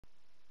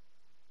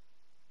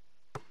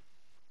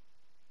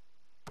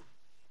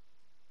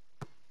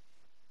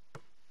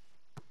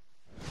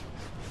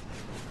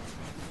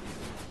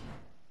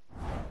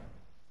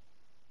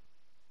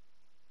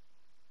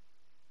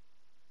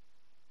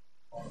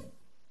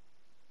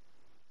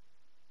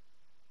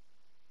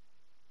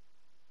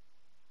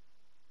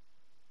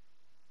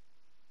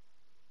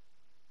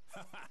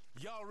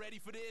Y'all ready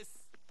for this?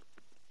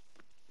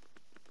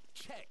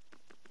 Check.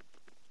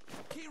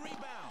 Key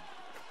rebound.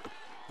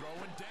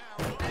 Throwing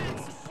down.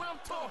 That's what I'm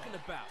talking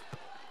about.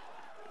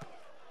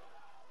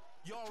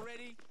 Y'all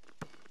ready?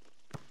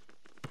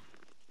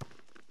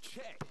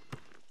 Check.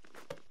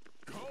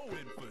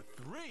 Going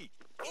for three.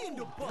 In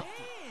the bucket.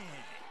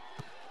 Man.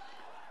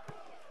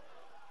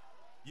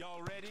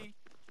 Y'all ready?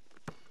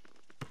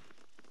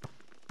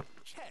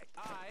 Check.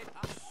 I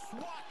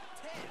swat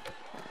 10.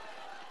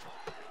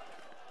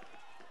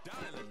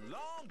 Down in the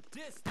long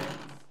distance.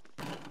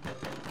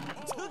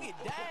 Took it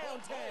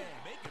downtown.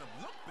 Making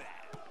them look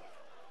bad.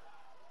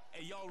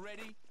 Hey, y'all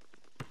ready?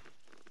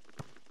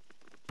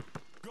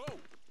 Go.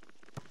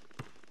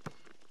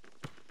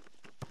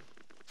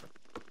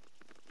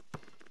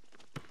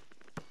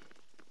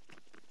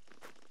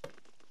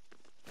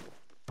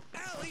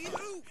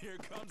 Alley-oop! Here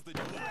comes the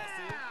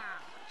aggressive.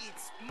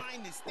 It's my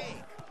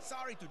mistake.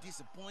 Sorry to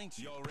disappoint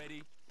you. Y'all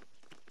ready?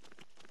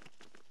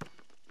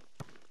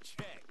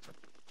 Check.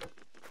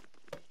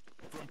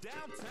 From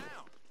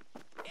downtown.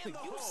 In the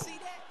You hole. see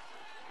that?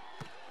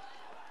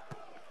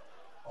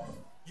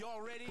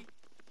 Y'all ready?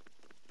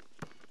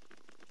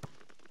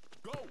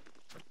 Go.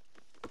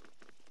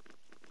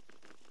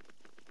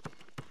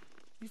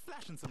 He's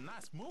flashing some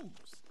nice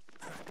moves.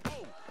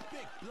 Oh,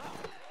 big block.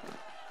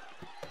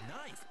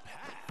 Nice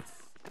pass.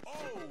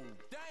 Oh,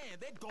 damn,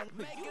 they're gonna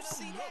make you it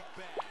see look that?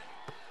 bad.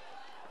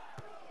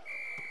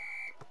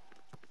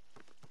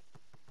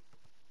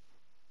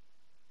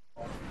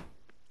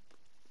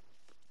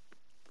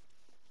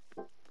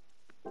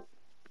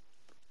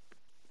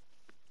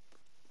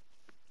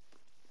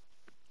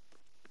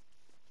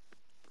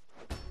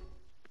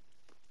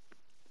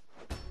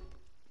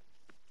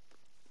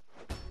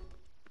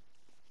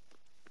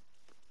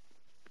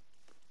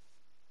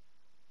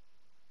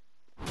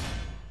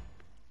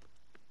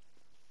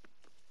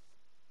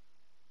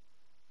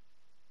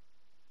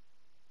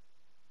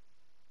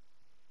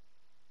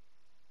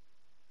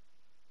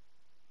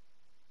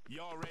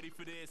 Y'all ready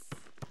for this?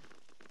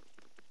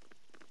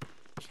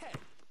 Check,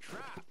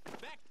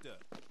 trifecta.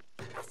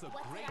 That's a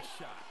great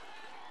shot.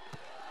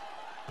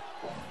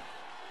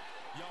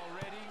 Y'all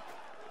ready?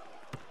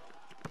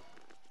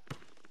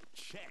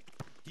 Check.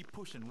 He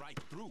pushing right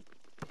through.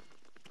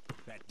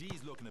 That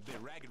D's looking a bit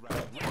ragged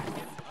right now.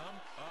 Getting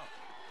up.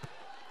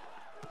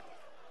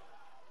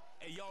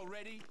 Hey, y'all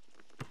ready?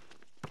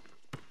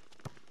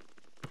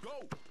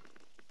 Go.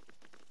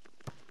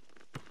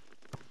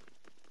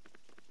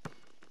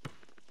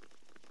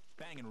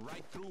 Banging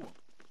right through him.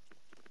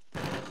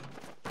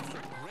 That's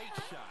a great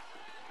shot.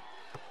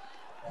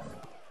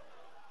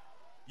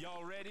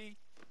 Y'all ready?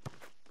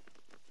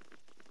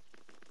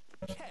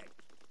 Check.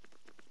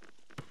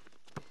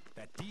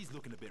 That D's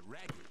looking a bit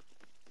ragged.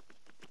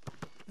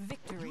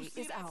 Victory You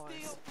see is that ours.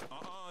 steal?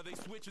 They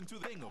switching to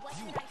the thing of What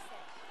beauty. did I say?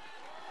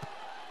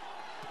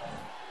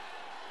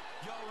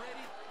 Y'all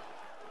ready?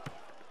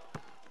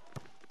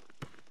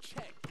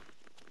 Check.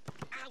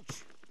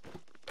 Ouch!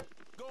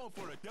 Going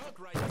for a dunk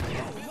right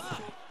there.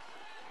 Oh,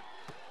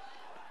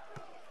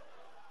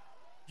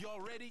 Y'all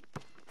ready?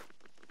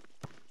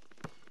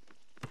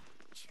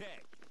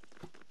 Check.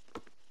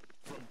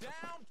 From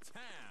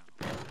downtown.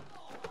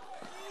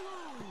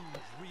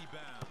 Huge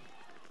rebound.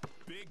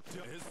 Big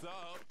is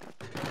up.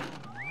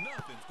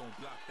 Nothing's gonna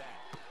block that.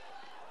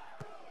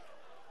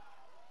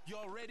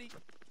 Y'all ready?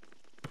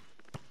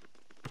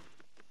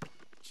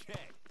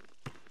 Check.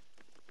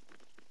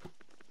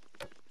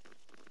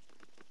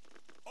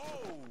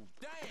 Oh,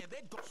 damn,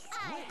 they go I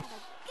switch. have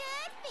a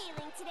good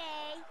feeling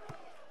today.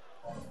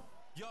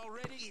 Y'all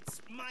ready?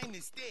 It's my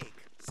mistake.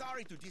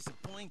 Sorry to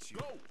disappoint you.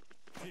 Go!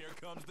 Here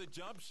comes the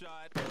jump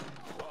shot.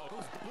 Oh,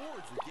 those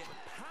boards were getting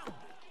pounded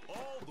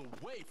all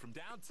the way from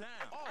downtown,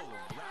 all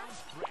around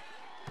straight.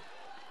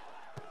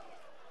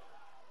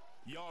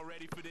 Y'all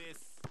ready for this?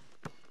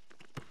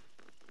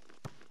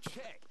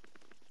 Check.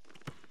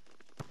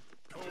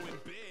 Going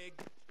big.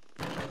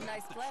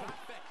 Nice The play.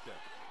 trifecta.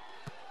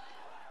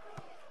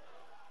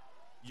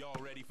 Y'all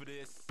ready for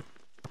this?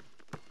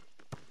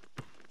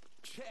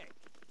 Check.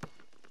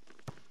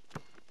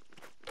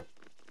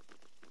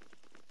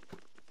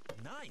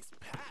 Nice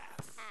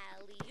pass.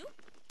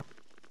 Alley-oop.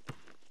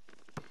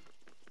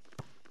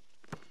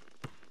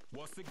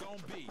 What's it gonna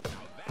be? Now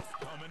that's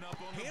coming up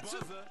on the Handsome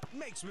buzzer.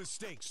 makes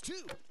mistakes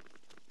too.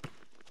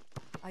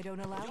 I don't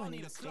allow Y'all any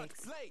need a clutch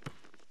mistakes. play.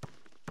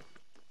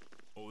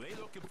 Oh, they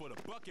looking for the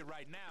bucket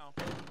right now.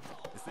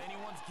 It's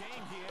anyone's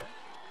game here.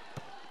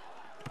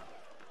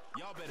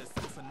 Y'all better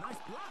sense a nice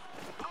block.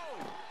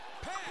 Oh,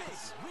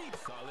 Pass. big read,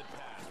 solid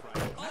pass right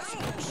now. Oh,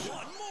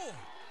 one more.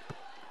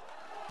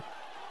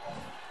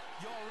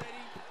 Y'all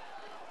ready?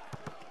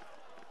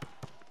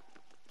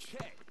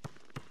 Check.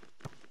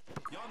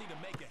 Y'all need to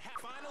make it half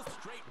final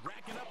straight,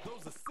 racking up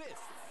those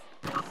assists.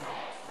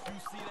 You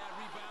see that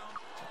rebound?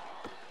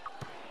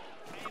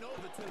 Ain't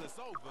over till it's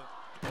over.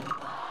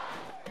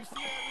 You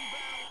see that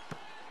rebound?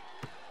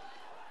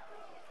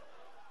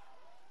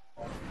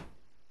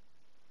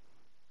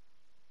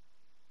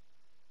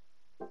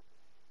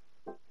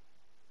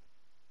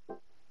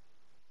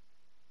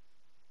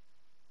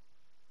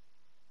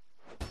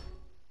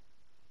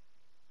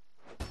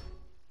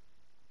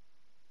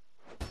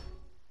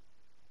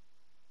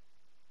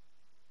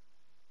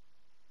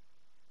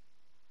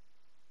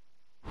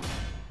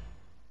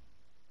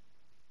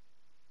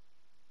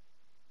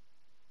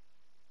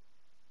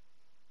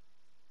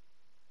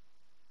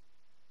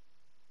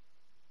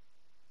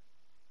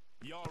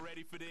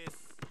 ready for this?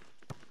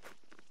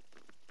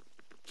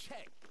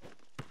 Check.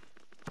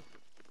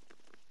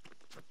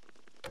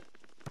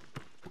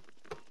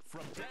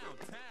 From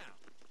downtown.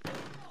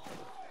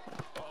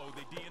 Uh-oh,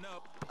 they D'ing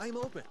up. I'm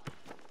open.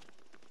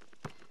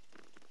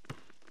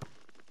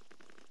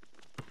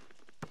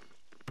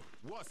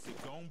 What's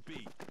it gonna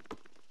be?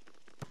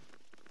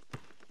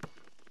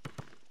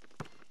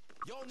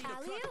 Y'all need a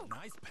Alley-oop. cut.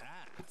 Nice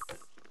pass.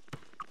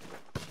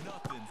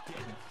 Nothing's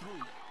getting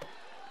through.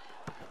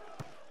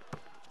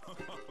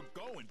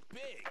 Going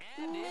big.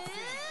 And it's in.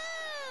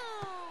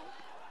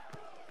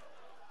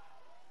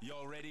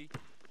 Y'all ready?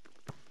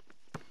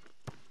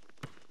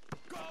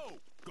 Go!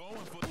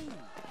 Going for big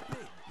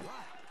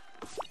block.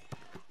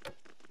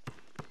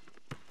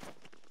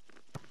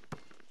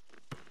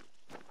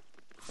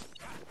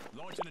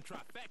 Launching a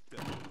trifecta.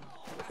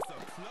 That's a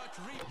clutch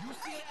read. You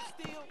see that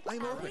steal?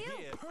 I'm open.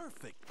 Yeah,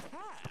 perfect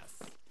pass.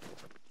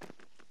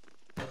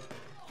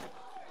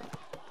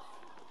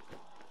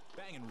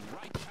 Banging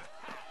right.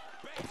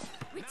 Bang.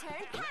 Return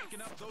Now, pass.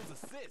 racking up those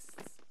assists.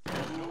 No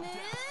doubt.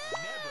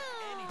 Never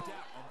any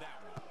doubt on that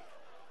one.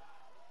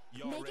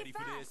 Y'all Make it ready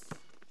for this? fast.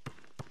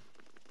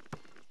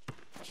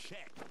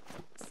 Check.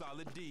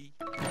 Solid D.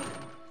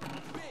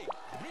 Big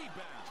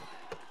rebound.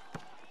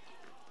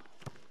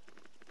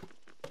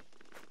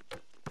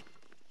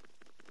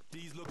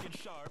 D's looking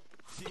sharp.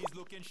 D's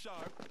looking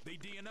sharp. They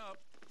D'ing up.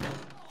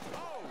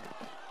 Oh!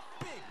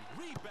 Big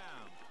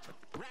rebound.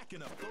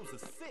 Racking up those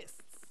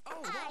assists.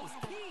 Oh, that I was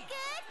have a key.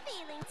 good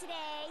feeling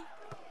today.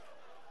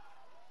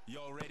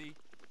 Y'all ready?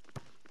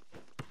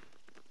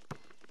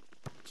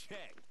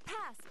 Check.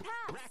 Pass,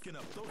 pass. Racking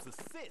up those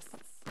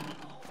assists.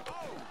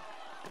 Oh!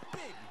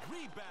 Big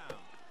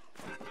rebound.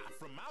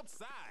 From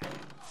outside.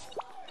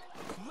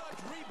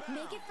 Clutch rebound.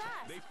 Make it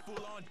fast. They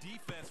full on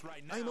defense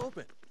right now. I'm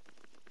open.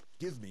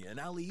 Give me an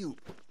alley-oop.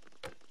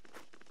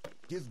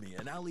 Give me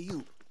an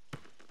alley-oop.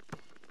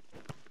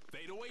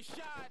 Fadeaway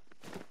shot.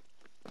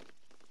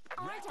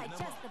 Aren't I Racking them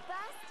just up. the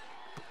best?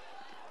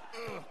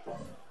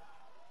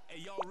 Hey,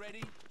 y'all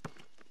ready?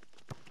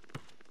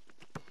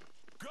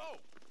 Go!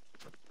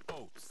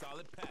 Oh,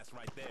 solid pass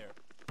right there.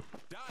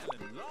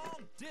 Dialing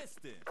long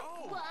distance.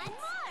 Oh, One it's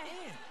more.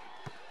 in.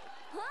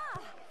 Huh.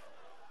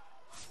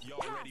 Y'all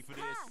Pass, ready for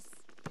pass.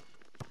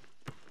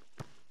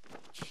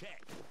 this?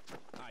 Check.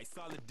 All right,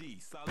 solid D.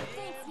 Solid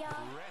Thanks,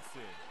 y'all.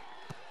 Impressive.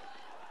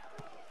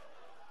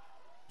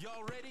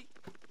 Y'all ready?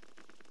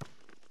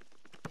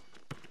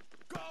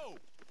 Go!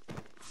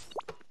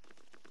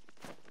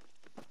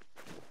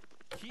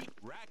 Keep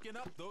racking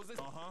up those.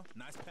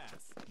 Nice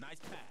pass. Nice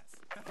pass.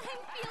 I'm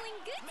feeling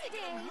good Making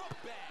today. them look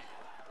bad.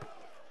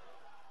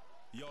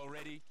 Y'all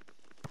ready?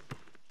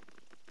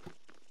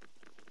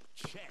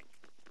 Check.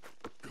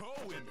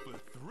 Going for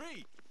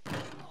three.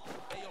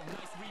 Ayo,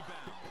 nice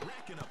rebound.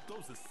 Racking up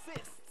those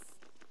assists.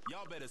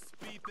 Y'all better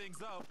speed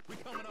things up. We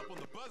coming up on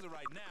the buzzer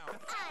right now.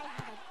 I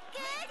have a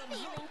good Making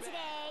 'em look feeling bad.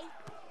 today.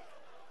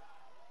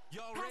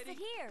 Y'all Pass ready? it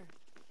here.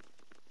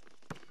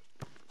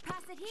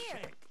 Pass it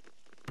here. Check.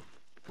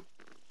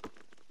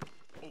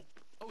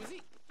 Oh, is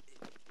he?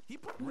 He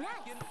put Nice.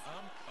 racking up.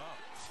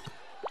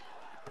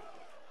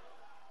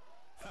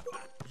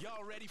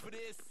 Y'all ready for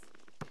this?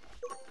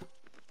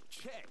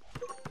 Check.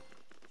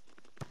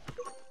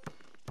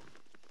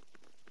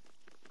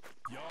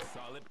 Y'all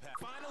solid pass.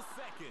 Final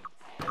seconds.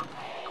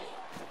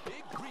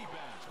 Big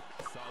rebound.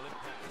 Solid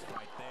pass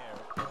right there.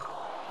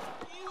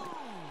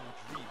 Huge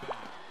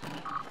rebound.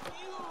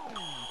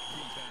 Huge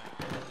rebound.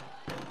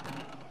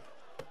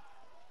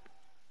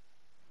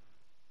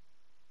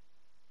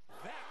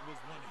 That was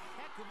one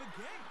heck of a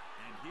game.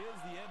 And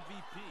here's the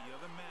MVP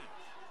of the match.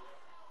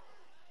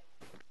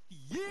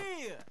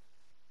 Yeah!